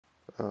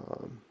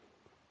Um,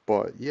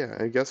 but yeah,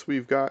 I guess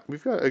we've got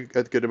a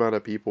good amount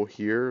of people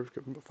here.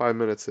 5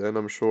 minutes in,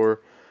 I'm sure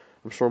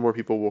more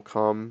people will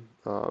come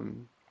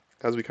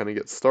as we kind of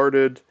get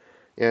started.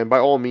 And by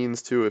all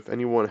means, too, if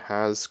anyone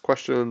has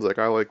questions, like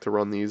I like to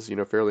run these,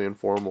 fairly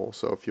informal.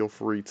 So feel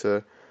free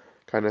to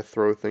kind of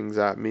throw things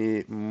at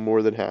me.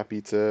 More than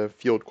happy to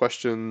field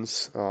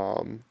questions.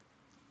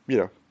 You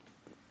know,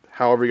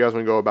 however you guys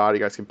want to go about it.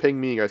 You guys can ping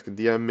me, you guys can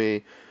DM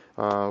me,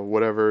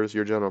 whatever is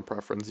your general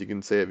preference. You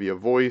can say it via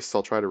voice.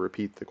 I'll try to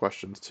repeat the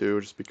questions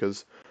too, just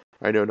because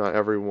I know not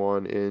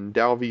everyone in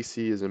DAO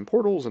VC is in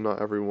Portals, and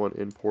not everyone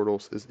in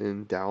Portals is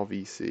in DAO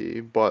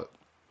VC. But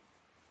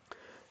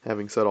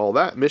having said all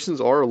that, missions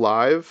are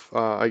live.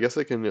 I guess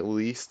I can at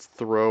least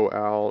throw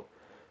out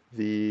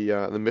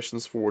the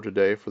missions for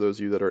today for those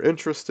of you that are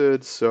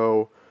interested.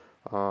 So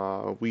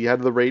we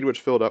had the raid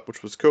which filled up,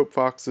 which was Cope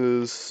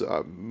Foxes.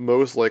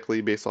 Most likely,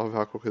 based off of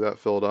how quickly that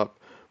filled up,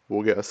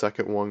 we'll get a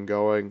second one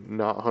going.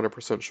 Not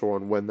 100% sure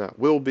on when that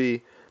will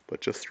be, but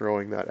just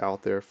throwing that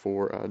out there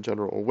for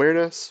general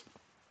awareness.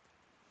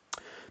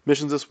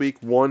 Missions this week: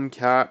 one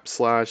Cap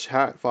slash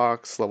Hat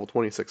Fox level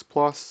 26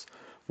 plus,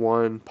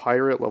 one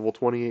Pirate level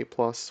 28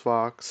 plus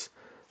Fox,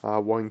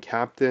 one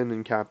Captain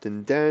and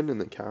Captain Den, and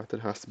the Captain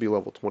has to be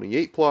level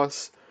 28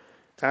 plus,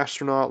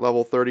 Astronaut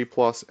level 30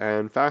 plus,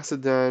 and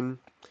Faxiden.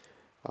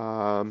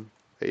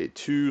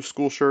 Two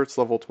School Shirts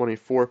level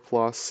 24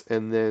 plus,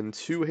 and then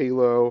two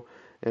Halo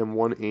and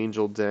one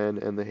Angel Den,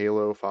 and the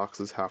Halo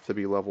Foxes have to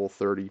be level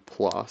 30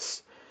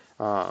 plus.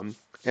 Um,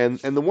 and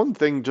the one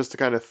thing just to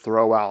kind of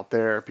throw out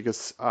there,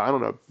 because I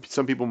don't know,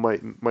 some people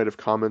might have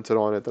commented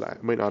on it that I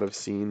might not have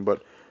seen,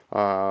 but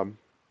I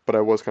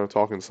was kind of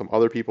talking to some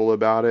other people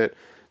about it.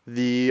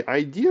 The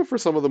idea for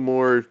some of the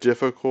more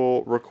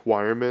difficult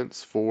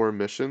requirements for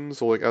missions,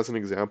 so like as an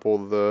example,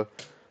 the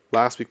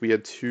last week we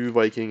had two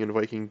Viking and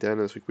Viking Den.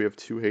 This week we have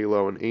two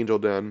Halo and Angel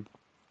Den.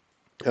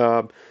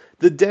 Um,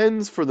 the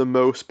dens, for the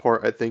most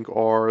part, I think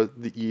are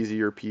the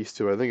easier piece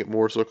to it. I think it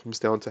more so comes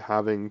down to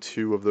having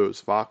two of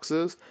those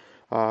foxes,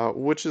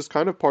 which is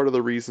kind of part of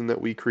the reason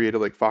that we created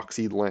like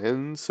Foxy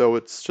Land. So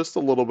it's just a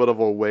little bit of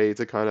a way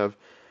to kind of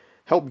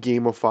help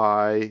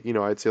gamify,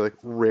 I'd say like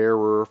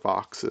rarer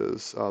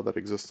foxes that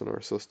exist in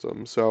our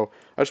system. So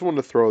I just wanted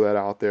to throw that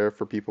out there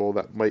for people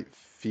that might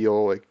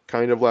feel like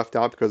kind of left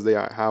out because they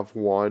have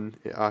one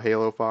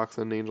Halo Fox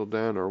and an Angel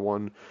Den, or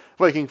one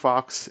Viking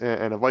Fox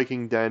and a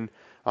Viking Den.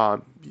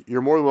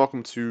 You're more than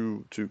welcome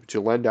to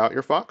lend out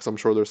your fox. I'm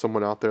sure there's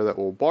someone out there that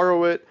will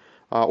borrow it,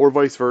 or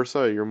vice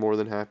versa. You're more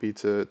than happy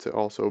to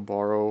also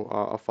borrow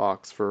a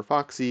fox for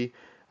Foxy.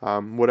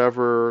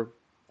 Whatever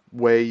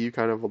way you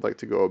kind of would like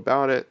to go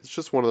about it. It's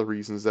just one of the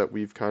reasons that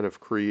we've kind of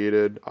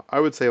created, I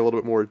would say, a little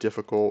bit more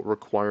difficult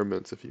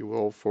requirements, if you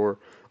will, for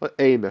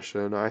a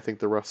mission. I think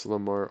the rest of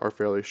them are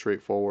fairly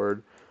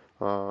straightforward.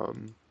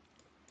 Um,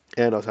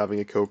 and us having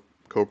a cope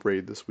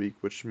raid this week,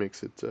 which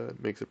makes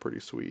it pretty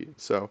sweet.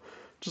 So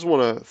just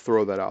want to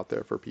throw that out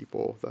there for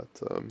people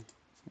that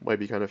might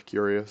be kind of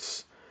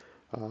curious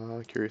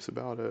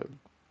about it.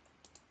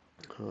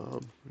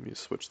 Let me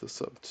switch this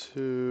up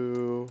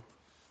to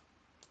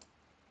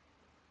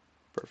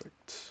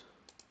perfect.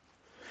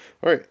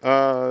 All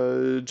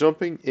right,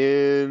 jumping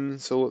in.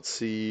 So let's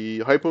see,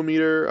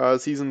 Hypometer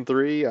season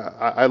three.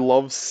 I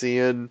love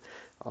seeing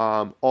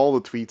all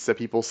the tweets that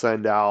people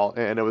send out,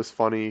 and it was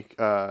funny.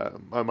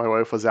 My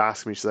wife was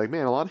asking me, she's like,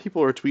 "Man, a lot of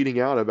people are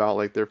tweeting out about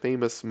like their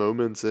famous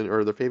moments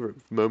or their favorite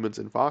moments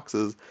in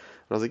Foxes."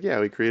 And I was like, "Yeah,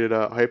 we created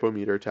a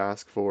Hypometer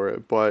task for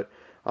it." But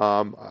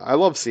I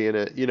love seeing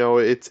it.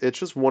 It's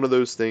just one of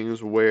those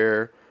things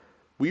where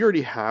we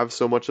already have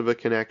so much of a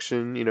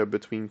connection,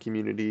 between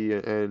community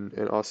and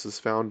us as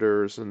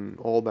founders and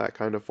all that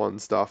kind of fun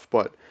stuff.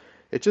 But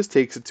it just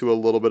takes it to a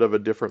little bit of a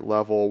different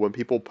level when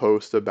people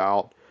post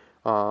about,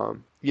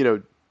 um, you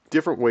know,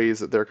 different ways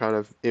that they're kind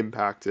of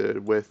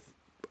impacted with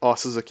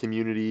us as a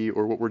community,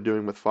 or what we're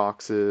doing with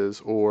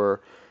Foxes,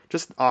 or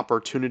just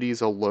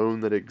opportunities alone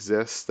that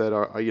exist that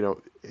are,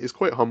 is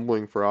quite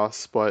humbling for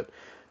us. But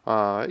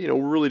we're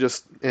really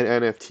just an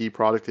NFT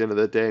product at the end of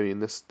the day. I mean,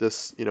 this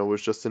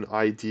was just an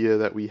idea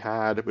that we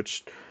had,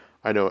 which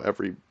I know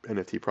every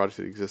NFT product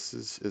that exists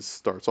is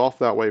starts off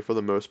that way for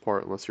the most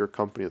part, unless you're a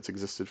company that's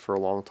existed for a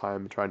long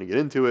time and trying to get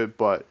into it.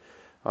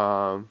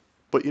 Um,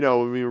 but we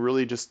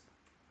really just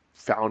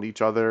found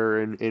each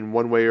other in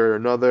one way or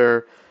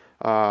another.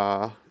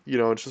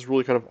 It's just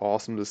really kind of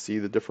awesome to see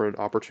the different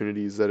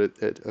opportunities that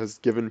it has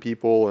given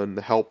people and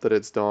the help that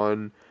it's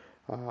done.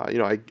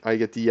 I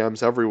get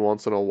DMs every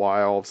once in a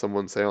while of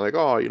someone saying like,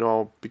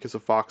 oh, because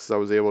of Foxes, I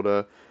was able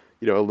to,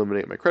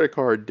 eliminate my credit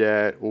card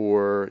debt,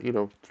 or,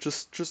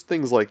 just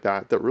things like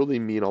that that really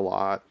mean a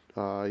lot,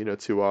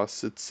 to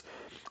us. It's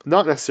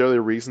not necessarily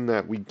a reason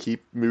that we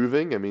keep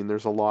moving. I mean,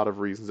 there's a lot of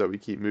reasons that we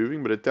keep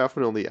moving, but it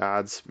definitely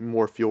adds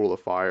more fuel to the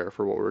fire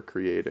for what we're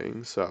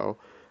creating. So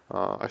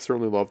I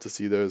certainly love to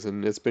see those,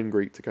 and it's been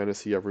great to kind of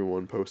see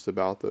everyone post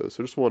about those.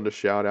 So just wanted to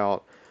shout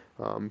out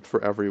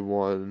for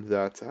everyone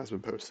that has been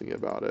posting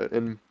about it.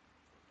 And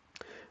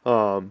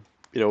um,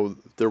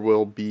 there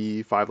will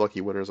be 5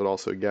 lucky winners that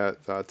also get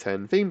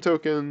 10 fame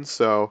tokens.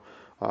 So,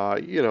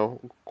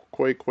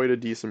 quite a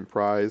decent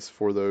prize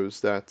for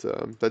those that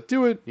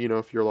do it.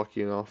 If you're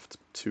lucky enough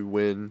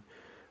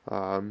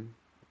um,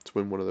 to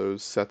win one of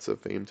those sets of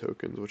fame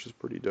tokens, which is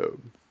pretty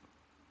dope.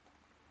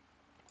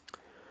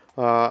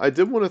 I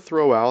did want to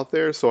throw out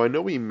there, so I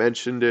know we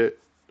mentioned it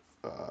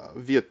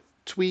via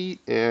tweet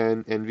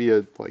and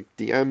via like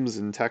DMs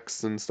and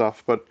texts and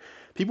stuff, but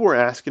people were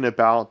asking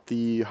about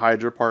the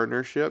Hydra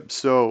partnership.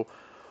 So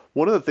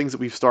one of the things that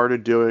we've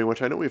started doing,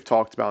 which I know we've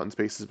talked about in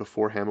spaces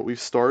beforehand, but we've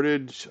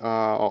started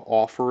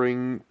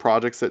offering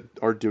projects that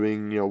are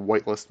doing,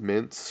 whitelist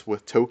mints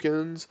with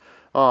tokens,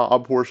 a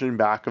portion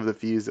back of the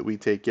fees that we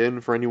take in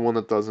for anyone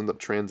that does end up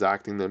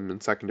transacting them in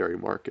secondary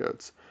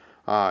markets.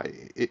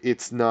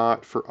 It's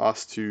not for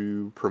us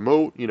to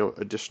promote,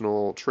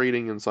 additional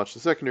trading and such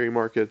in secondary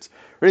markets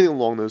or anything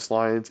along those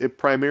lines. It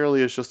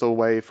primarily is just a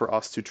way for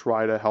us to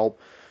try to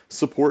help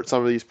support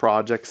some of these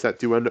projects that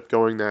do end up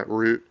going that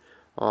route,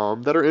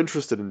 that are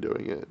interested in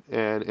doing it.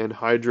 And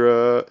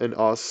Hydra and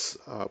us,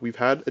 we've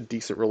had a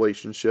decent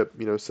relationship,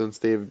 since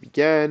they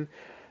began.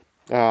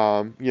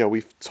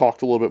 We've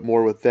talked a little bit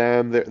more with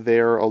them.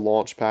 They're a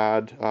launch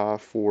pad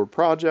for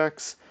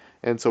projects.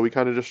 And so we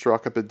kind of just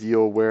struck up a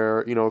deal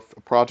where, if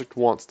a project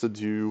wants to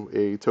do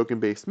a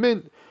token-based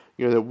mint,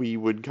 that we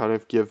would kind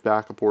of give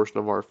back a portion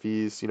of our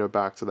fees,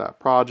 back to that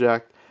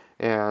project.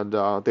 And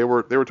they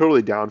were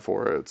totally down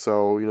for it.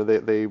 So,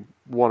 they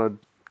wanted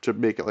to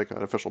make it like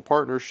an official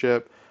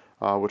partnership,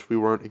 which we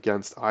weren't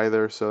against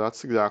either. So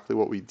that's exactly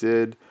what we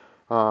did.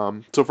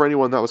 So for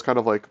anyone that was kind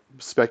of like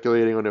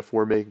speculating on if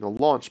we're making a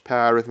launch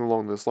pad or anything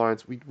along those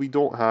lines, we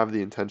don't have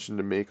the intention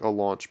to make a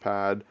launch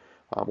pad,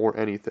 or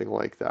anything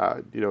like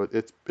that.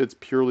 It's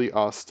purely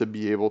us to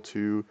be able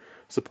to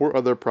support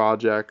other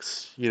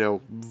projects,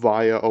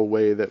 via a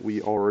way that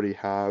we already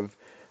have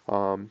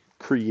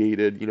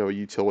created, a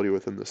utility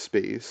within the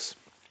space.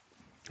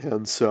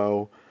 And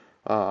so,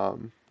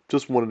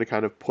 just wanted to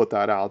kind of put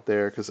that out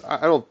there because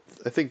I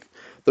think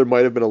there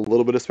might have been a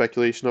little bit of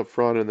speculation up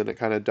front and then it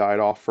kind of died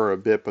off for a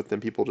bit, but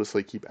then people just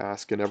like keep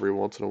asking every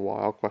once in a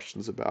while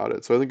questions about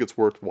it. So I think it's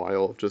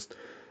worthwhile just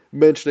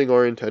mentioning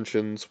our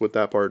intentions with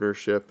that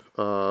partnership.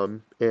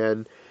 And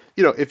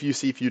if you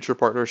see future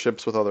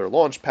partnerships with other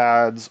launch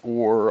pads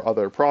or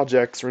other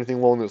projects or anything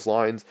along those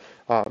lines,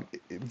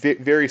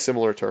 very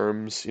similar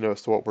terms,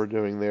 as to what we're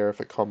doing there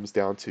if it comes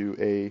down to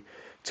a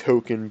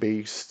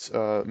token-based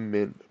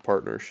mint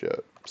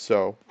partnership.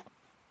 So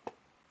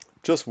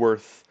just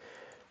worth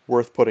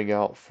putting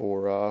out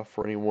for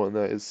anyone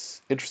that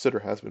is interested or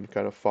has been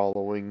kind of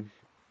following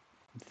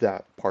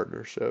that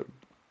partnership.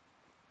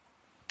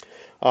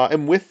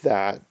 And with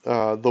that,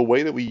 the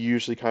way that we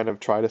usually kind of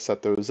try to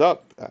set those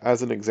up,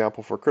 as an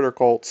example for critter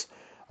cults,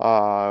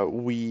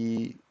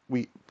 we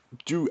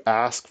do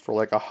ask for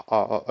like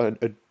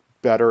a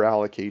better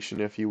allocation,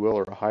 if you will,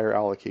 or a higher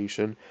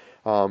allocation,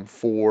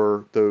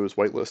 for those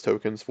whitelist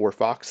tokens for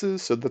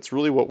foxes. So that's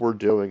really what we're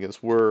doing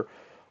is we're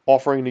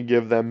offering to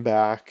give them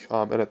back,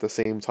 and at the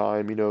same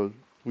time,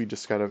 we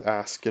just kind of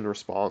ask in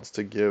response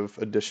to give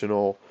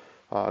additional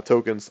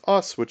tokens to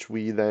us, which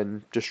we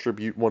then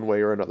distribute one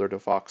way or another to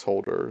Fox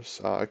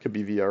holders. It could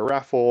be via a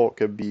raffle, it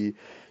could be,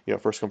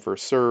 first come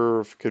first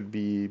serve, could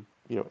be,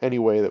 any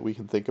way that we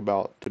can think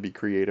about to be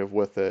creative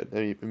with it,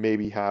 and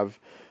maybe have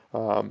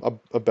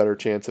a better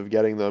chance of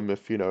getting them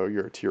if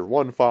you're a tier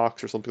one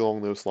Fox or something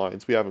along those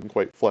lines. We haven't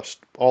quite fleshed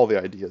all the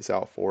ideas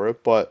out for it,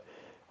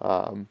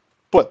 um,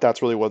 but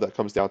that's really what that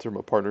comes down to from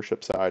a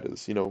partnership side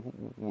is,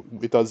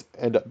 it does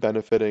end up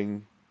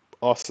benefiting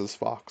us as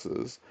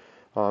Foxes,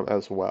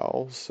 as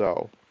well.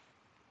 So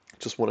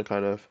just want to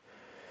kind of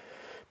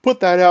put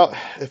that out.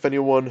 If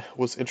anyone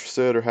was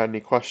interested or had any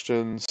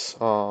questions,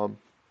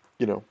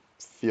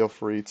 feel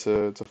free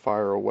to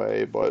fire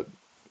away. But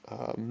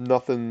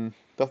nothing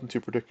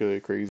too particularly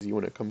crazy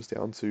when it comes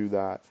down to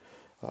that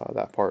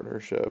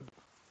partnership.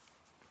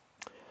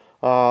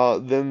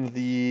 Then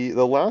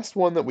the last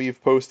one that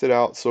we've posted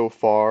out so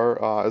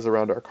far is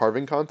around our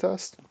carving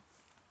contest,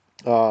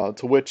 to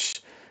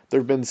which there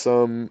have been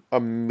some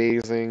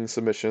amazing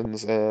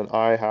submissions, and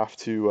I have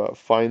to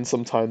find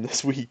some time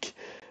this week,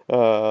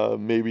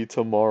 maybe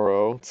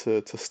tomorrow,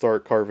 to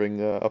start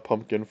carving a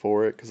pumpkin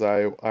for it because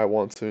I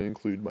want to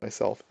include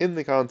myself in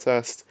the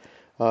contest,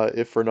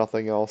 if for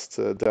nothing else,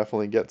 to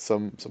definitely get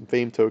some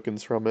fame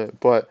tokens from it.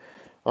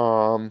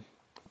 Um,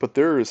 but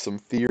there is some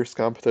fierce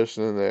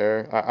competition in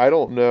there. I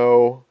don't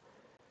know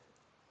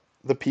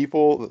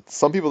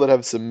some people that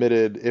have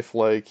submitted, if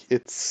like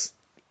it's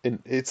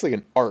like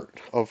an art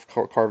of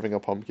carving a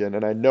pumpkin,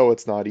 and I know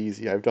it's not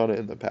easy. I've done it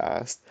in the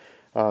past,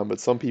 but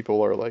some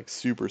people are like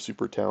super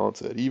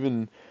talented.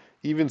 Even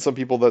some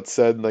people that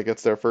said like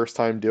it's their first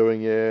time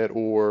doing it,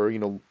 or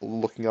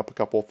looking up a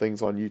couple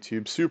things on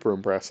YouTube. Super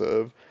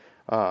impressive.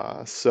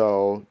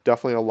 So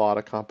definitely a lot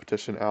of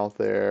competition out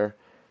there.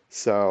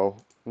 So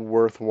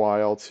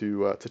worthwhile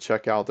to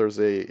check out. There's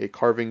a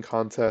carving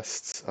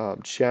contest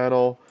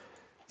channel,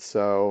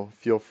 so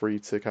feel free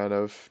to kind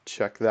of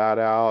check that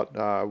out.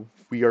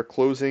 we are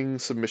closing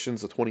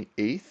submissions the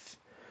 28th.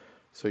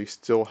 So you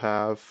still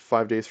have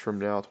 5 days from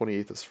now.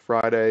 28th is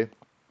Friday.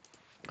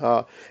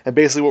 And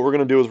basically, what we're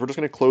going to do is we're just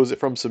going to close it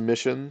from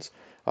submissions.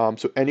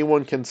 So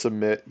anyone can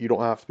submit. You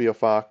don't have to be a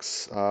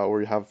Fox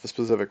or you have a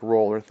specific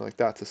role or anything like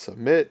that to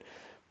submit.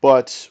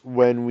 But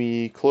when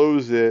we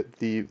close it,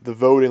 the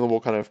voting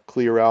will kind of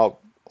clear out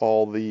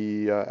all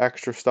the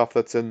extra stuff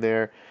that's in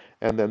there,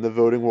 and then the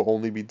voting will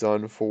only be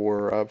done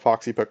for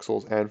Foxy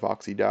Pixels and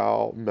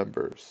FoxyDAO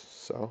members.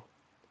 So,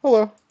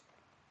 hello.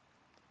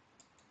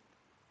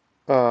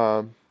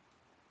 Um,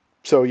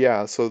 So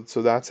yeah, so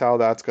that's how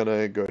that's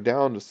gonna go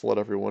down, just to let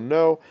everyone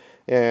know.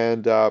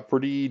 And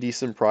pretty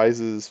decent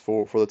prizes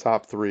for the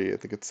top three. I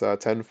think it's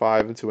 10,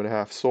 5, and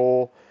 2.5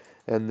 soul,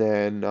 and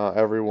then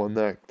everyone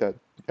that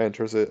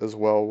enters it as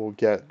well will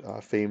get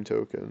fame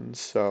tokens.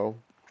 So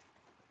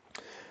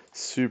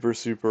super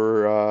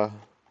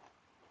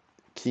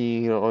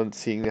keen on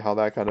seeing how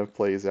that kind of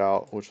plays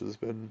out, which has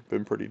been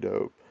pretty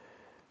dope.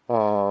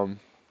 Um,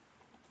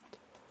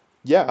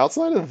 Yeah,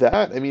 outside of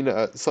that, I mean,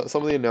 some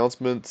of the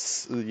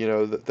announcements,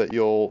 that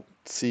you'll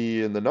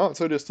see in the not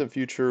so distant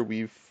future,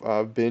 we've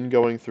been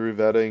going through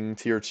vetting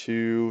tier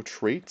 2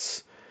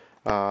 traits.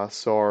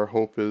 So our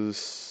hope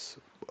is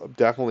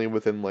definitely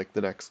within like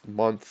the next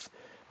month,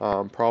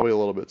 probably a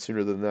little bit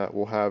sooner than that,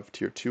 we'll have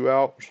tier 2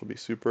 out, which will be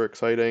super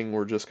exciting.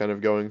 We're just kind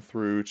of going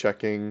through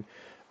checking,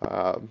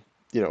 um,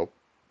 you know,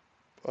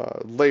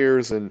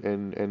 layers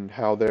and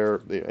how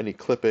they're any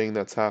clipping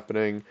that's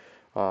happening,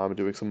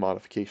 doing some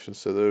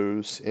modifications to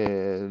those,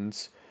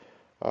 and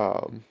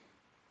um,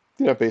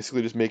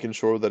 basically just making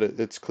sure that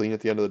it's clean at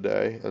the end of the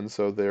day, and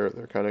so they're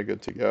kind of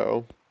good to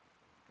go.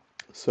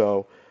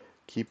 So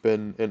keep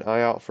an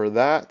eye out for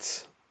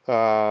that.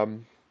 A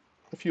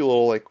few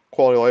little like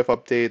quality of life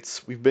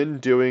updates. We've been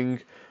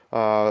doing.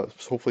 So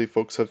hopefully,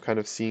 folks have kind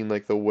of seen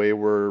like the way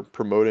we're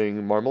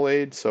promoting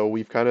Marmalade. So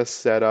we've kind of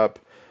set up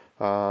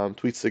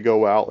tweets to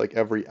go out like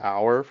every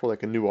hour for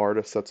like a new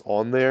artist that's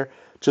on there,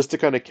 just to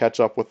kind of catch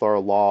up with our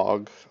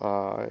log.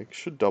 I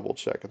should double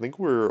check. I think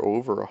we're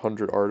over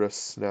 100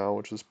 artists now,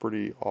 which is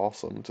pretty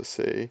awesome to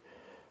see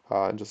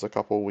in just a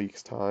couple of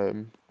weeks'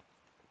 time.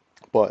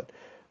 But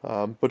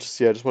just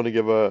yeah, I just want to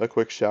give a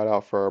quick shout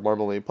out for our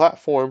Marmalade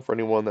platform for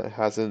anyone that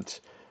hasn't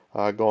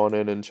gone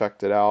in and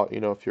checked it out.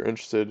 If you're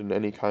interested in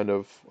any kind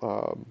of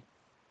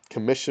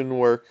commission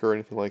work or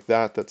anything like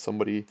that that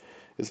somebody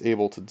is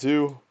able to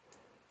do,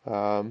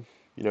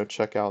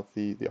 check out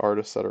the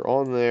artists that are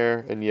on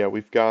there. And yeah,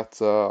 we've got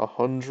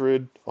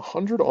 100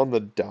 on the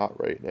dot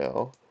right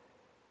now.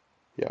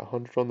 Yeah,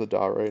 100 on the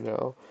dot right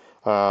now,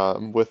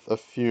 with a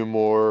few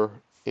more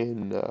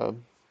in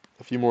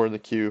the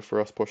queue for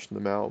us pushing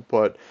them out.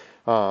 But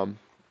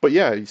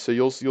yeah, so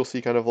you'll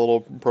see kind of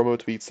little promo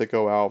tweets that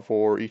go out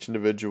for each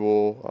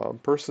individual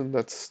person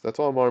that's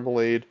on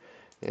Marmalade.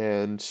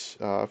 And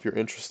if you're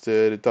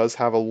interested, it does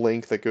have a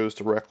link that goes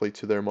directly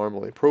to their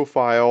Marmalade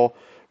profile.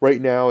 Right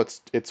now,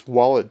 it's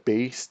wallet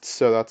based,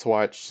 so that's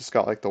why it's just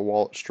got like the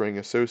wallet string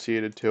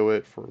associated to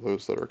it for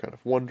those that are kind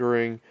of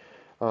wondering.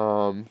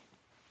 Um,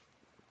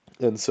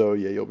 and so,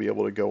 yeah, you'll be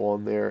able to go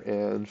on there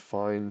and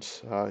find,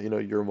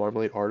 your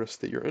Marmalade artist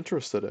that you're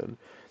interested in.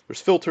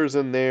 There's filters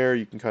in there.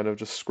 You can kind of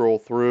just scroll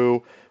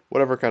through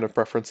whatever kind of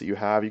preference that you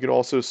have. You can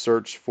also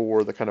search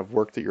for the kind of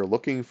work that you're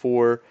looking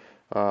for.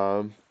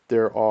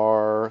 There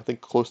are, I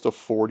think, close to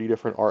 40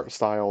 different art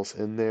styles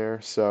in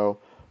there. So,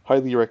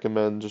 highly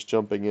recommend just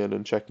jumping in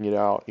and checking it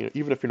out.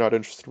 Even if you're not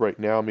interested right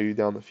now, maybe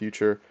down the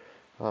future,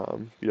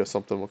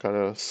 something will kind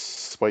of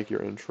spike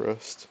your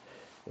interest,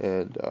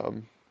 and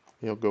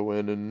go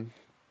in and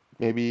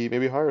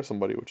maybe hire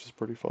somebody, which is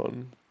pretty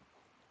fun.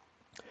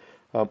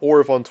 Or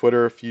if on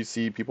Twitter, if you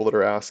see people that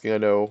are asking, I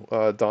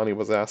know Donnie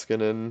was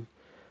asking in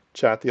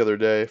chat the other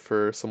day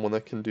for someone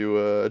that can do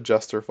a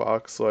Jester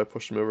Fox, so I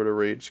pushed him over to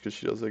Rage because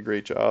she does a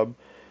great job.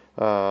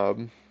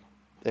 Um,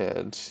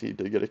 and he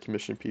did get a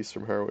commission piece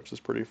from her, which is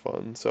pretty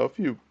fun. So if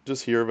you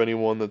just hear of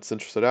anyone that's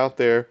interested out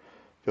there,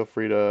 feel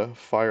free to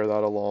fire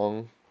that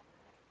along,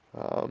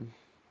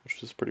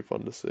 which is pretty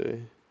fun to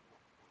see.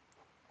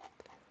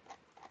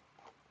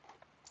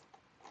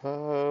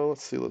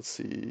 Let's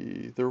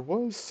see. There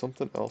was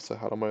something else I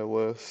had on my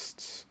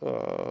list.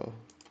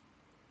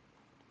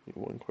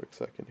 One quick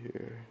second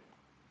here.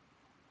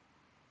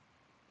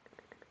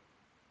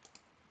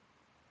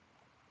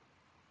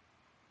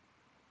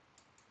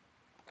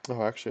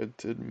 Oh, actually, I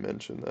did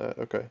mention that.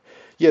 Okay.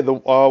 Yeah, the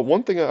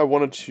one thing I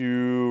wanted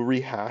to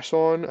rehash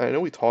on, I know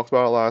we talked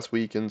about it last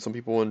week, and some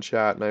people in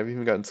chat, and I've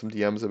even gotten some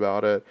DMs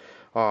about it.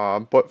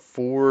 But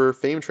for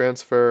fame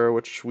transfer,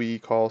 which we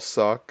call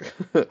suck,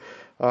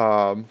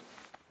 um,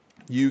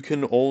 you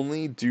can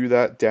only do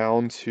that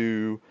down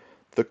to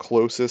the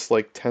closest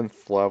like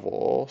 10th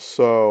level.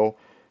 So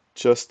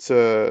just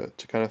to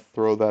kind of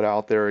throw that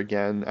out there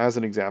again as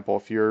an example,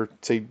 if you're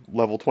say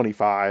level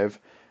 25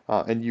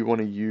 and you want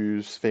to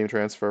use fame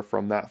transfer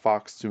from that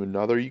fox to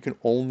another, you can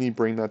only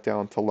bring that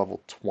down to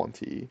level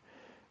 20.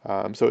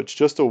 So it's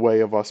just a way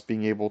of us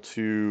being able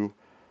to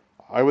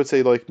I would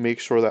say like make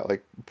sure that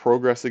like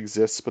progress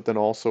exists, but then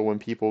also when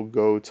people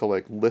go to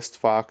like list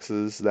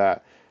foxes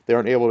that they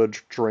aren't able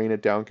to drain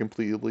it down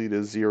completely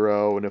to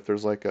zero, and if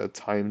there's like a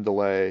time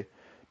delay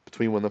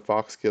between when the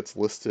fox gets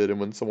listed and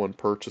when someone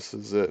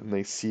purchases it and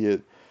they see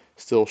it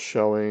still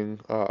showing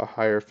a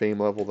higher fame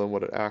level than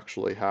what it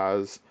actually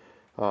has,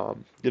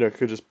 it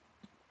could just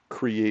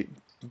create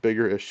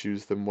bigger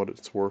issues than what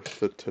it's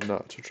worth it to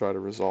not to try to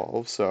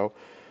resolve.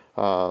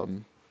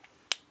 Um,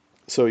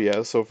 so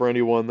yeah, so for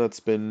anyone that's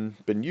been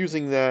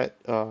using that,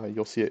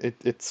 you'll see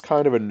it's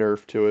kind of a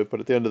nerf to it, but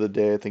at the end of the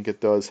day, I think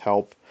it does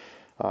help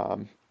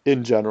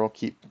in general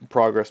keep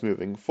progress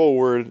moving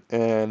forward.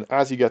 And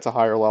as you get to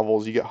higher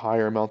levels, you get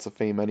higher amounts of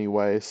fame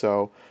anyway.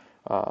 So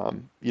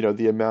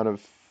the amount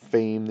of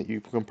fame that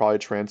you can probably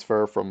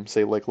transfer from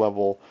say like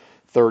level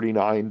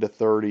 39 to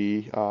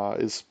 30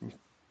 is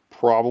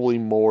probably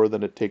more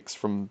than it takes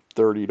from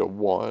 30 to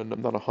 1.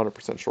 I'm not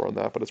 100% sure on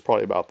that, but it's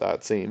probably about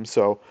that same.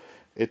 So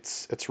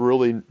it's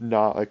really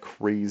not a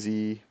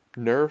crazy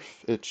nerf.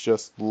 It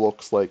just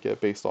looks like it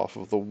based off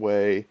of the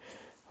way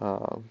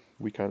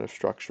we kind of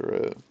structure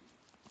it.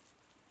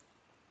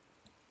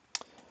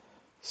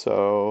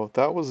 So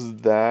that was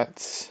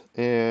that.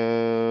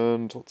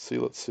 And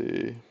let's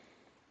see.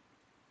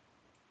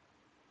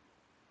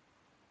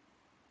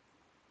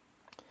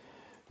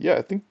 Yeah,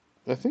 I think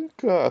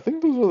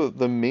those are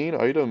the main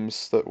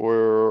items that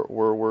were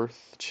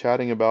worth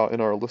chatting about in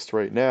our list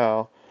right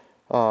now.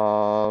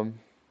 Um,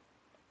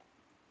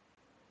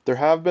 there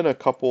have been a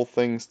couple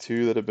things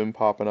too that have been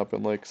popping up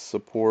in like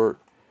support.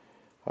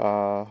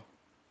 Uh,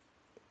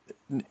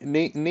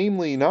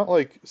 namely, not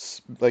like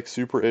like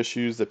super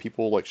issues that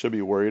people like should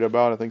be worried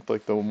about. I think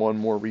like the one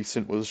more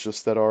recent was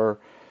just that our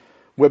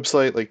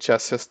website, like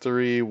chess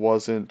history,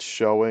 wasn't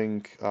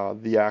showing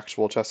the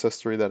actual chess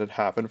history that had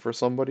happened for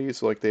somebody.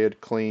 So like they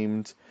had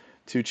claimed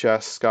two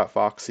chests, got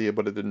Foxy,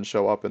 but it didn't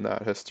show up in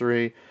that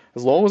history.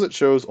 As long as it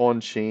shows on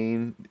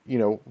chain,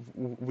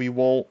 we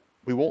won't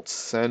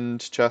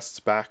send chests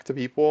back to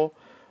people.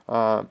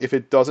 If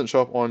it doesn't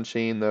show up on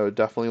chain, though,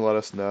 definitely let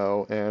us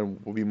know, and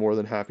we'll be more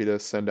than happy to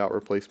send out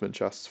replacement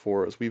chests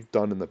for, as we've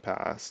done in the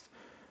past.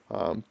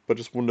 But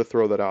just wanted to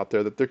throw that out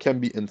there that there can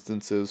be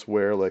instances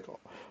where like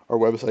our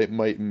website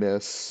might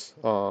miss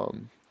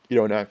an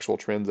actual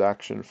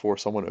transaction for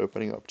someone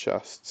opening up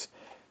chests.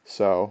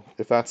 So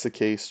if that's the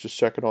case, just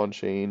check it on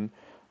chain.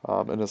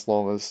 And as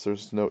long as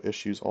there's no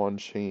issues on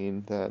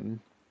chain, then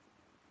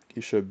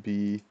you should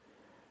be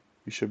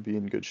you should be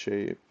in good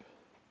shape.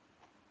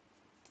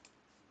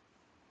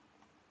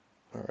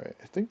 All right,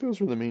 I think those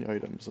were the main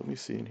items. Let me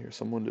see in here.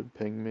 Someone did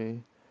ping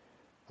me.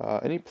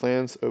 Any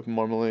plans to open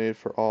Marmalade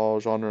for all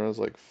genres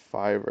like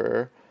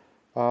Fiverr?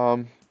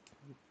 Um,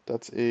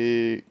 That's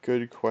a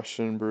good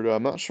question, Bruto.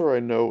 I'm not sure I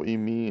know what you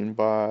mean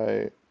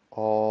by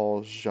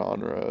all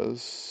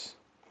genres.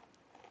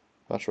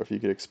 Not sure if you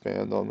could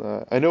expand on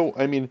that. I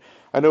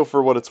know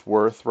for what it's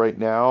worth right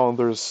now,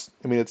 it's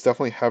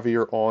definitely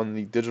heavier on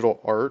the digital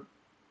art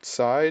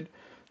side.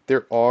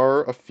 There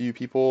are a few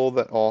people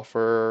that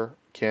offer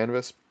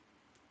canvas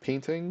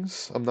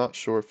paintings. I'm not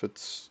sure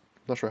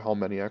how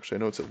many actually. I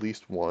know it's at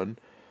least one.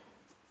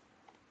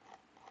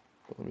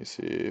 But let me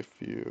see if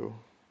you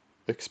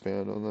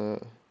expand on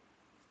that.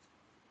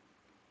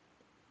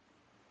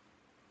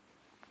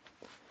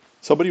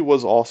 Somebody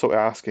was also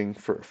asking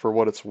for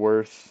what it's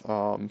worth,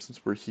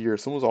 since we're here.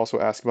 Someone was also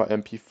asking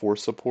about MP4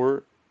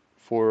 support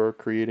for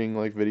creating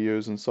like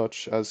videos and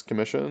such as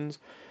commissions.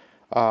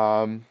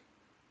 Um,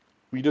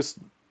 we just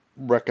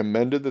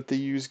recommended that they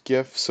use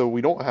GIF, so we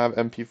don't have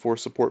MP4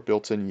 support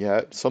built in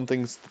yet. Some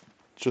things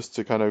just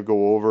to kind of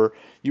go over,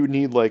 you would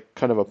need like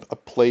kind of a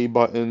play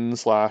button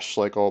slash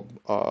like a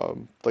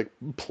like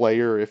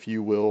player, if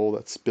you will,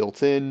 that's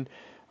built in.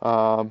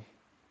 Um,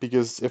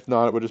 because if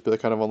not, it would just be like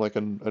kind of on like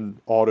an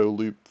auto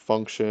loop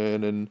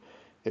function, and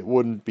it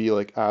wouldn't be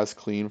like as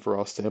clean for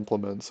us to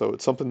implement. So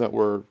it's something that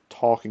we're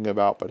talking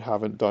about but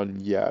haven't done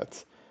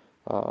yet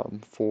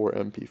for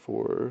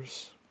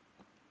MP4s.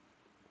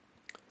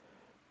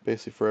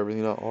 Basically for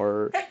everything, not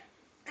art.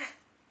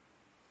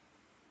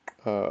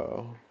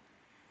 Oh.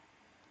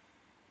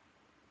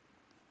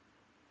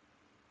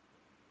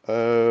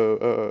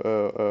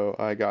 Oh,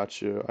 I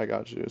got you. I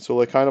got you. So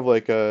like kind of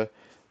like a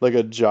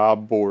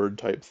job board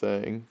type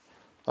thing.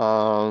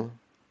 Um,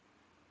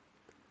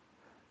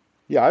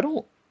 yeah, I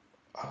don't.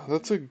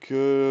 That's a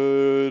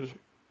good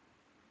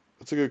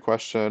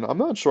question. I'm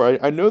not sure.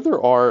 I know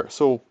there are.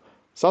 So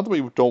it's not that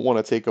we don't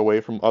want to take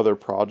away from other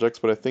projects,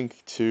 but I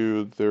think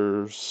too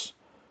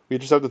we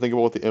just have to think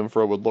about what the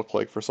infra would look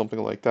like for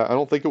something like that. I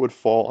don't think it would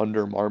fall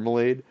under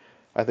Marmalade.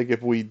 I think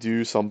if we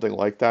do something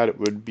like that, it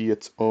would be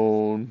its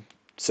own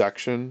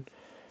section.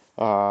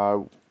 I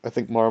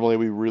think Marmalade,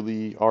 we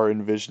really are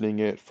envisioning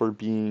it for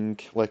being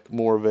like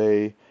more of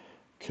a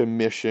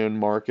commission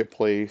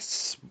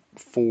marketplace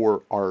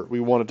for art. We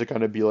want it to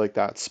kind of be like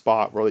that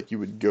spot where like you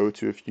would go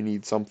to if you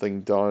need something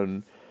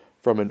done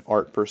from an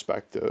art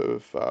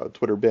perspective.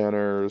 Twitter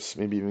banners,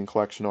 maybe even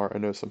collection art. I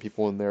know some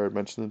people in there had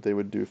mentioned that they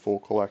would do full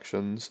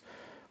collections.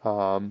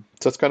 So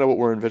that's kind of what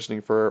we're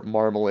envisioning for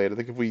Marmalade. I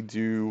think if we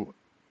do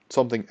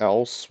something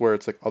else where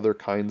it's like other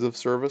kinds of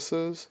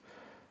services,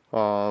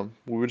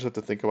 we would just have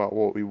to think about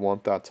what we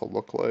want that to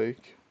look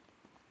like,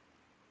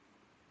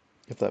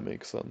 if that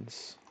makes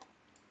sense.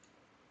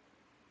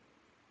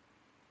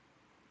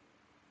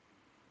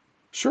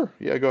 Sure.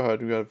 Yeah, go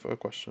ahead. We have a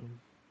question.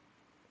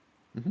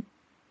 Hmm.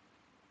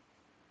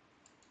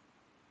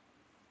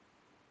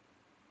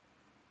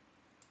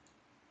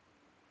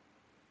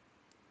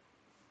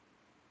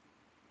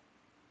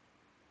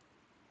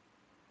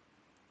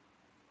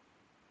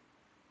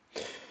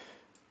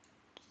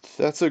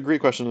 That's a great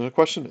question. And the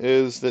question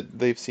is that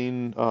they've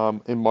seen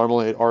in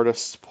Marmalade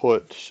artists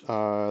put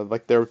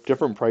like their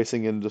different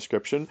pricing in the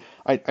description.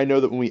 I know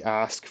that when we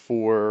ask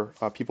for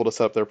people to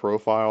set up their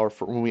profile, or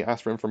for, when we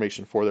ask for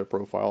information for their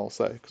profile, I'll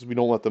say, because we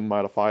don't let them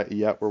modify it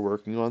yet, we're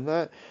working on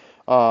that.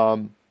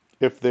 Um,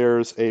 if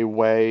there's a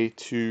way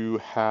to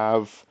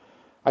have,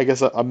 I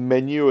guess, a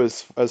menu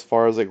as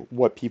far as like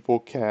what people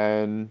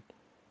can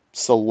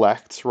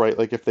select, right?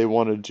 Like if they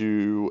want to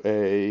do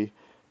a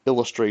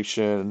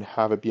illustration,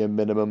 have it be a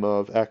minimum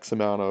of X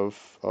amount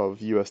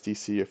of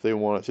USDC. If they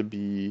want it to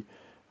be,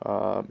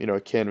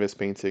 a canvas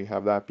painting,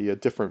 have that be a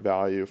different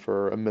value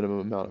for a minimum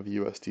amount of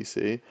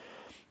USDC.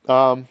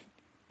 Um,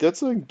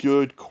 that's a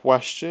good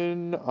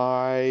question.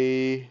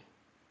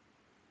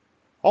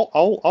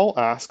 I'll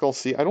ask. I'll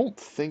see. I don't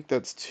think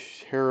that's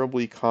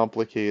terribly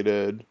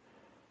complicated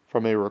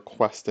from a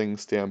requesting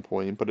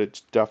standpoint, but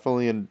it's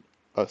definitely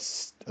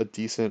a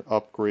decent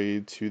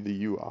upgrade to the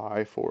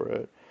UI for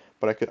it.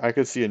 But I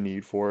could see a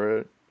need for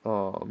it.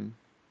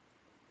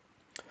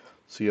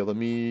 So yeah, let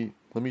me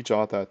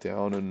jot that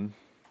down and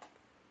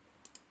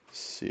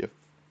see if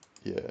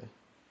yeah,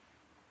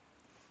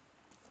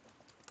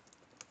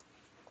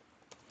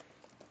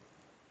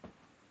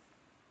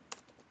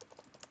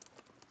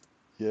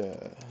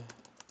 yeah.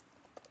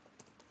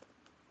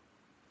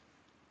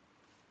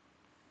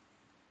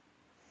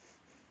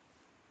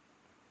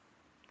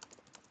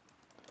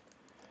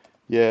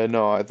 Yeah,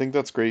 no, I think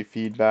that's great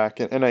feedback.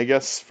 And I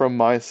guess from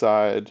my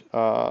side,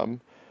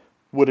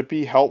 would it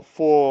be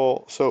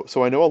helpful? So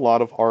I know a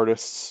lot of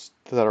artists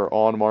that are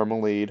on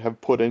Marmalade have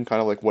put in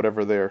kind of like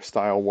whatever their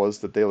style was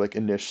that they like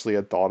initially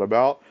had thought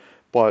about,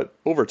 but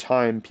over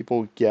time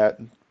people get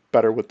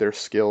better with their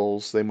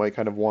skills. They might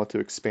kind of want to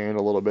expand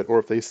a little bit, or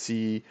if they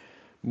see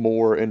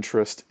more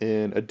interest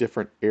in a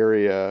different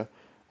area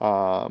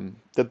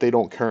that they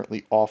don't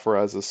currently offer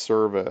as a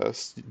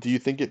service. Do you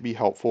think it'd be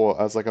helpful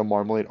as like a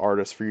Marmalade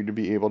artist for you to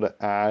be able to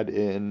add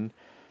in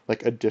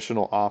like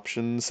additional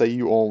options? Say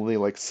you only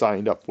like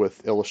signed up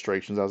with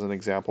illustrations as an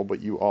example,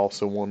 but you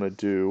also want to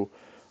do,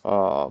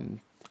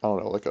 I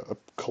don't know, like a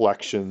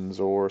collections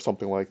or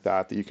something like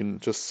that, that you can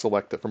just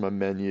select it from a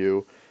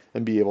menu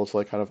and be able to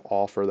like kind of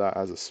offer that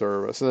as a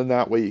service. And then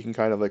that way you can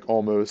kind of like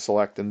almost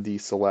select and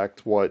deselect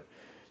what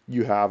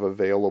you have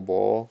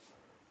available,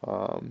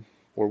 um,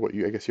 or what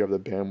you, I guess you have the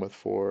bandwidth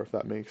for, if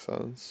that makes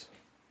sense.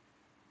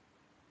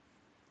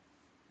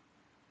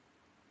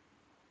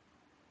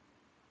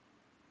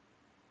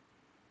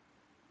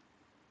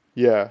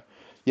 Yeah,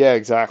 yeah,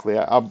 exactly.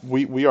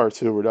 We are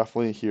too. We're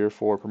definitely here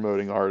for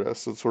promoting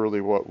artists. It's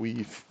really what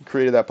we've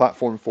created that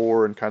platform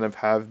for, and kind of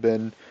have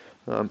been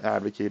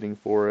advocating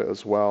for it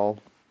as well.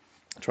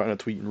 Trying to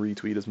tweet and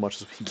retweet as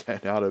much as we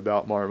can out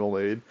about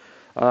Marmalade.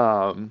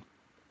 Um,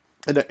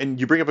 and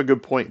you bring up a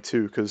good point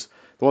too, because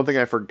the one thing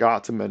I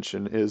forgot to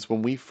mention is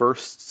when we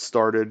first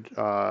started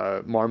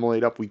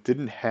Marmalade up, we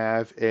didn't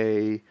have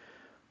a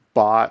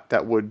bot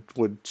that would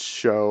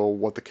show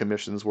what the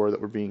commissions were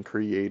that were being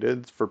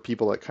created for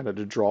people that kind of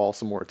to draw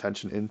some more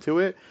attention into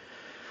it.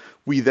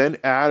 We then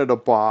added a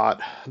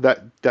bot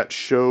that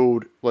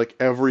showed like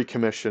every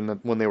commission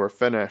when they were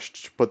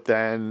finished, but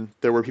then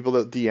there were people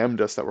that DM'd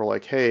us that were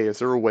like, "Hey, is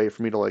there a way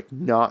for me to like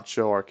not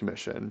show our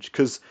commission?"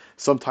 Because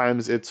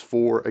sometimes it's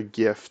for a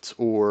gift,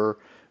 or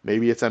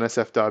maybe it's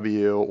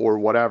NSFW or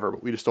whatever,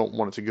 but we just don't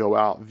want it to go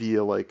out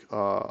via like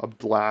a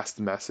blast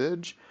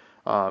message.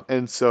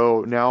 And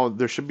so now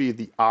there should be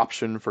the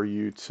option for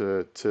you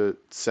to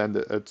send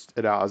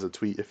it out as a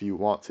tweet if you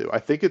want to. I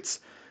think it's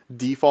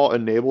default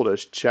enabled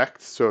as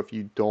checked, so if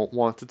you don't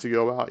want it to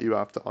go out, you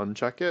have to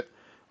uncheck it.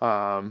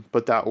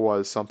 But that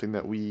was something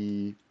that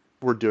we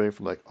were doing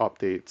from like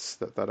updates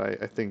that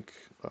I think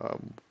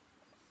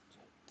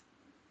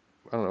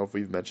I don't know if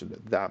we've mentioned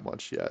it that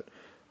much yet,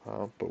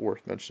 but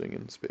worth mentioning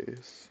in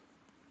space.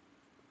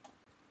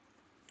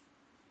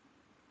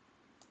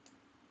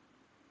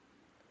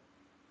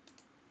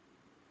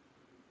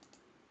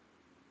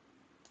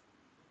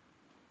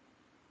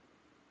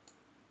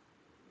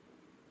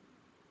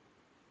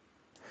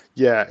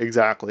 Yeah,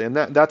 exactly. And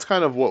that's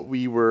kind of what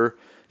we were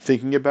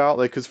thinking about,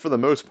 like, because for the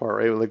most part,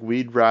 right, like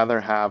we'd rather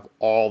have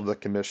all the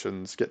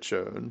commissions get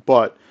shown,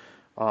 but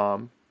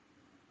um,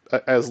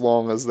 as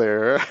long as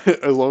they're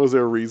as long as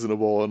they're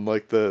reasonable, and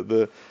like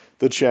the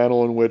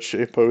channel in which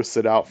it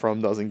posted out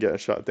from doesn't get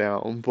shut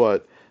down.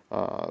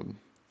 Um,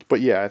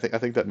 but yeah, I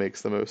think that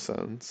makes the most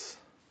sense.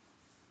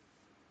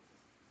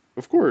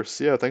 Of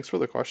course, yeah, thanks for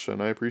the question.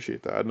 I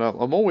appreciate that. And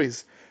I'm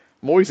always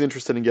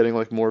interested in getting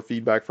like more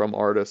feedback from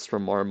artists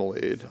from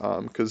Marmalade.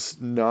 'Cause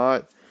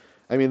not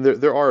I mean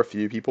there are a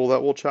few people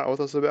that will chat with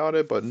us about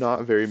it, but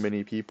not very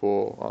many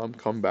people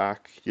come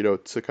back,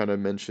 to kind of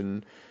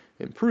mention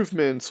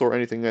improvements or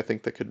anything I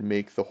think that could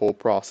make the whole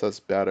process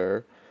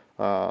better.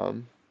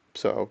 Um,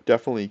 so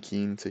definitely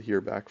keen to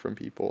hear back from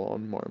people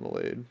on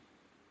Marmalade.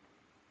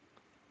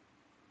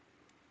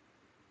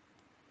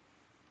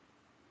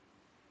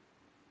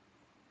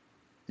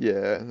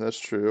 Yeah, that's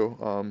true.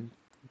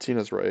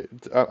 Tina's right.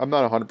 I'm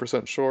not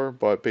 100% sure,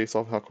 but based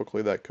off how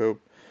quickly that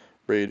Cope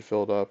raid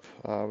filled up,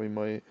 we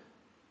might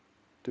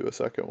do a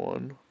second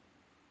one.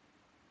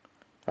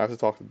 I have to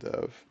talk to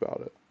Dev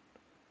about it.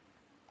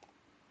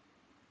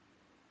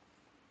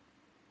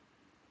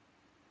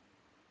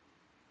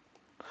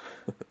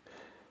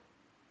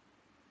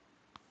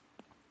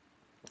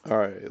 All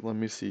right, let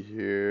me see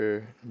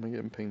here. Am I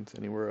getting pinged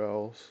anywhere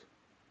else?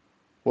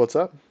 What's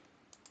up?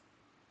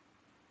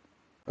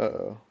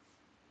 Uh-oh.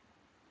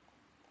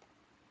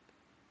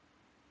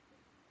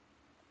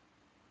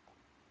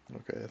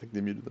 Okay, I think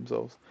they muted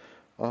themselves.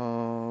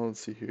 Let's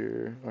see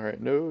here. All right,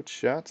 no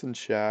chats in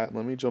chat.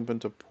 Let me jump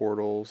into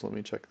portals. Let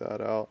me check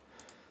that out.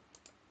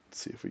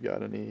 See if we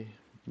got any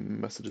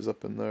messages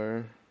up in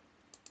there.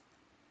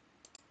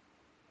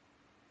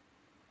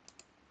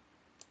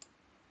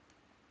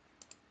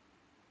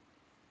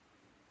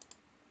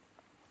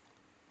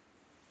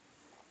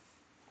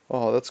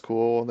 Oh, that's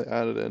cool. They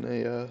added in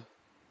a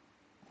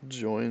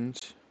joined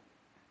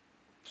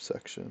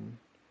section.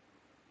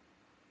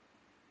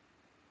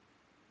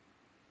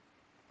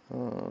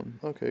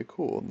 Okay,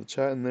 cool. The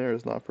chat in there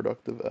is not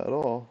productive at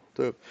all.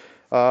 Dope.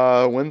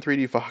 When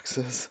 3D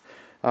Foxes?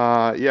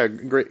 Yeah,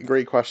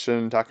 great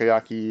question,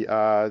 Takayaki.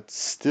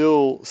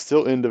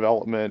 Still in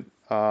development.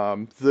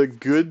 The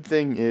good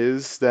thing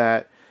is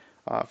that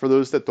for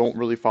those that don't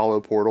really follow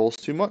Portals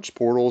too much,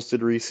 Portals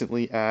did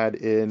recently add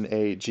in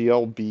a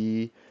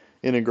GLB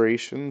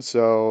integration.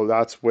 So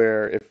that's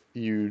where if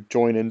you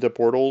join into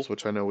Portals,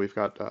 which I know we've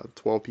got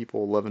 12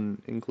 people,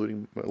 11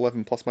 including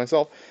 11 plus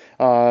myself,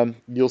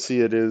 you'll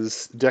see it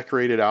is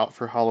decorated out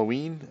for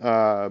Halloween.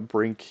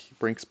 Brink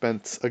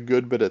spent a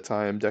good bit of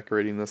time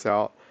decorating this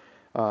out,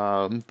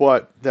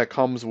 but that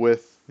comes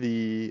with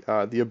the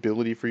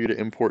ability for you to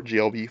import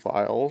GLB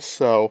files.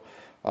 So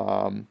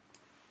um,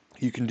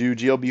 you can do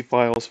GLB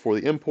files for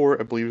the import.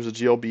 I believe there's a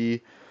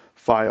GLB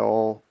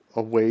file,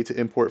 a way to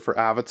import for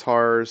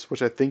avatars,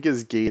 which I think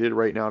is gated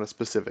right now to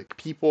specific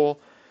people.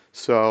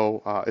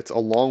 So it's a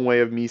long way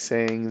of me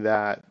saying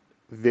that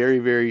very,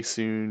 very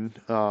soon,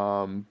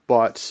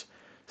 but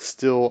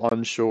still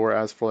unsure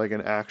as for like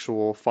an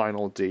actual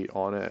final date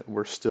on it.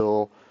 We're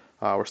still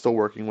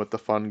working with the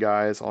fun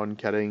guys on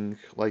getting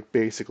like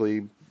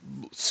basically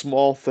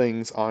small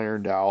things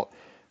ironed out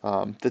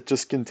that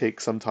just can take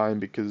some time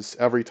because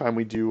every time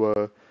we do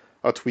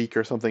a tweak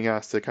or something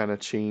has to kind of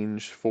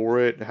change for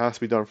it. It has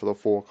to be done for the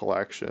full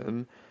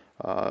collection.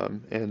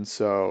 And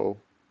so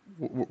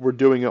we're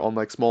doing it on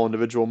like small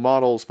individual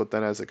models, but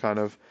then as it kind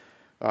of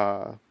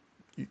uh,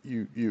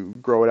 you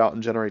grow it out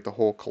and generate the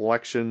whole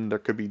collection, there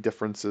could be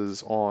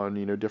differences on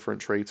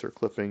different traits or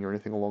clipping or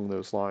anything along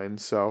those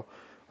lines. So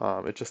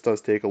it just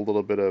does take a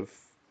little bit of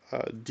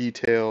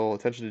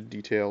attention to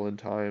detail and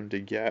time to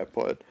get,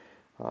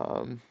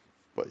 um,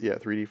 but yeah,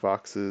 3D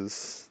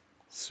Foxes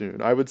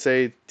soon. I would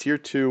say Tier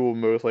 2 will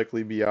most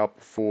likely be out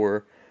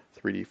before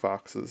 3D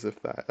Foxes,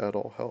 if that at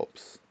all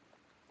helps.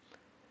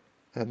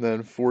 And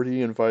then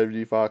 4D and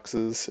 5D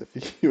Foxes,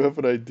 if you have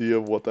an idea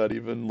of what that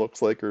even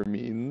looks like or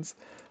means,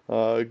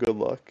 good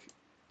luck.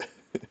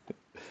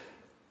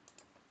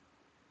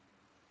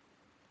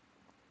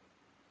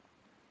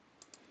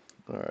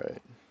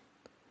 Alright,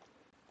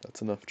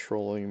 that's enough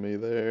trolling me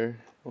there.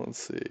 Let's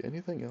see,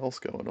 anything else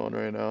going on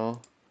right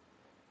now?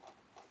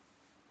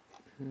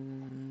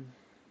 Hmm,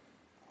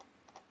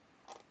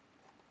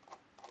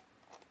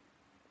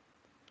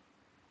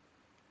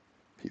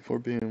 people are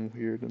being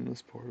weird in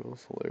this portal,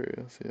 it's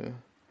hilarious, yeah.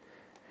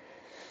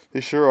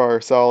 They sure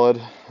are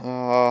solid.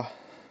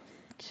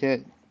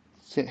 Can't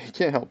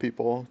can't help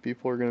people.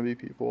 People are gonna be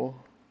people.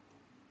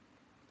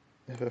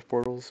 FF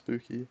portal's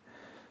spooky.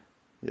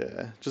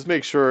 Yeah, just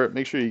make sure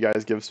you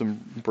guys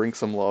bring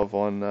some love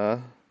on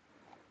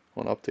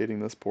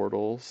updating this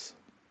portals.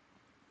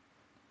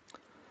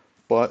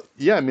 But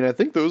yeah, I mean, I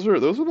think those are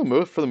the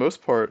most for the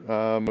most part,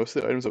 most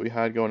of the items that we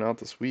had going out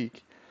this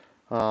week.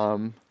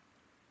 Um,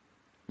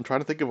 I'm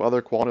trying to think of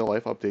other quality of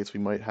life updates we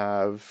might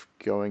have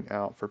going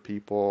out for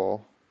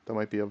people that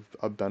might be of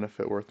a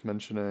benefit worth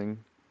mentioning.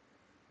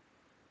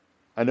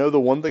 I know the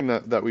one thing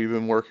that we've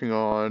been working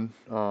on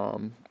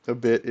a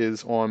bit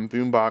is on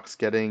Boombox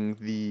getting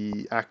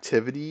the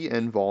activity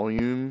and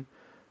volume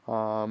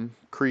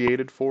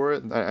created for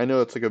it. I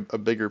know it's like a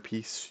bigger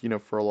piece,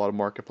 for a lot of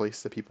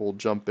marketplaces that people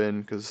jump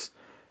in because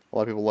a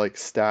lot of people like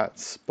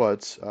stats,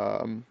 but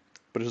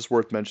it's just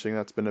worth mentioning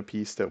that's been a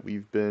piece that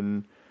we've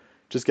been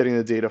just getting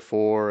the data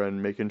for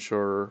and making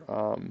sure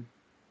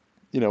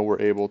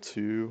we're able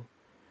to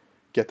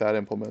get that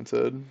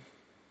implemented.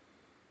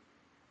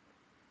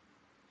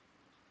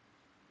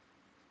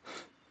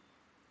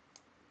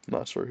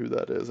 Not sure who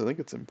that is. I think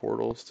it's in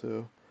Portals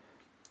too.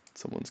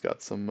 Someone's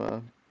got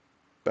some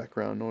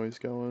background noise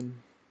going.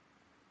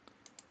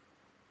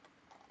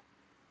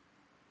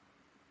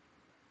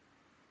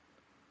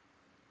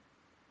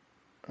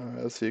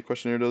 Let's see, a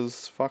question here.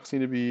 Does Fox need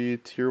to be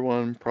tier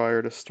 1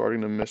 prior to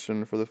starting the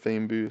mission for the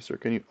fame boost, or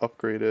can you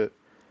upgrade it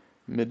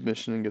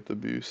mid-mission and get the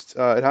boost?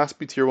 It has to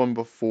be tier 1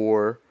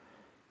 before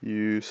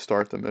you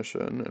start the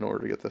mission in order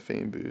to get the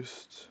fame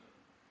boost.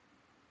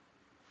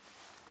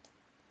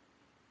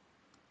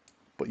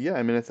 But yeah,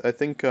 I mean, I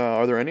think,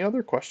 are there any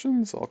other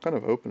questions? I'll kind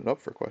of open it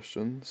up for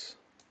questions.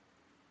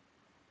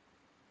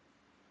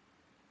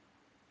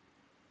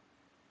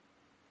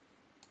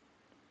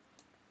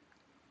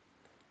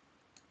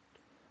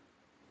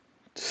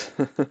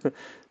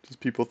 Just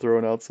people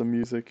throwing out some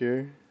music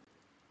here.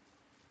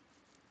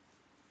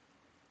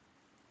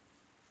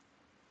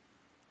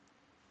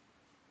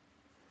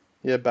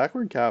 Yeah,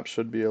 backward cap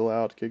should be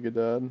allowed,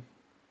 Gigadad.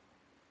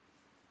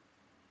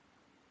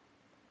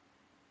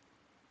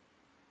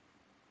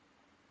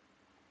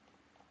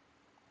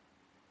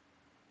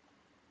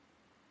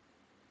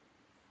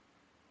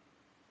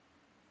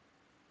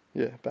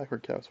 Yeah,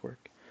 backward caps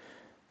work.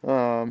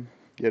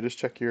 Yeah, just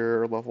check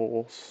your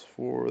levels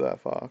for that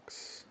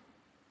Fox.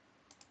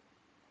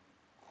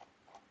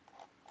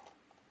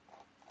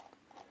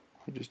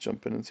 You just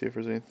jump in and see if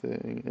there's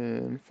anything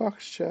in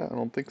Fox chat. I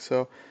don't think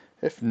so.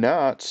 If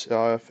not,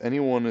 if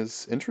anyone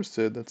is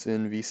interested that's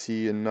in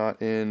VC and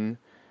not in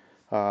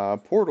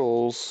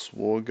portals,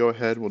 we'll go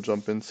ahead. We'll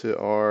jump into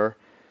our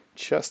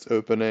chest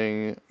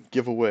opening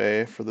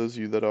giveaway for those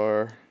of you that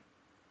are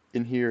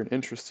in here and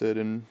interested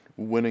in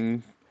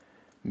winning.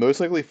 Most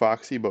likely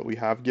Foxy, but we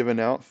have given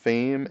out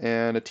Fame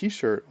and a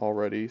t-shirt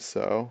already,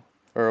 so,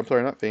 or I'm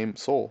sorry, not Fame,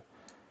 Soul.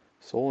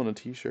 Soul and a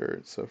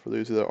t-shirt. So for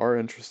those that are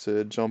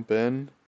interested, jump in.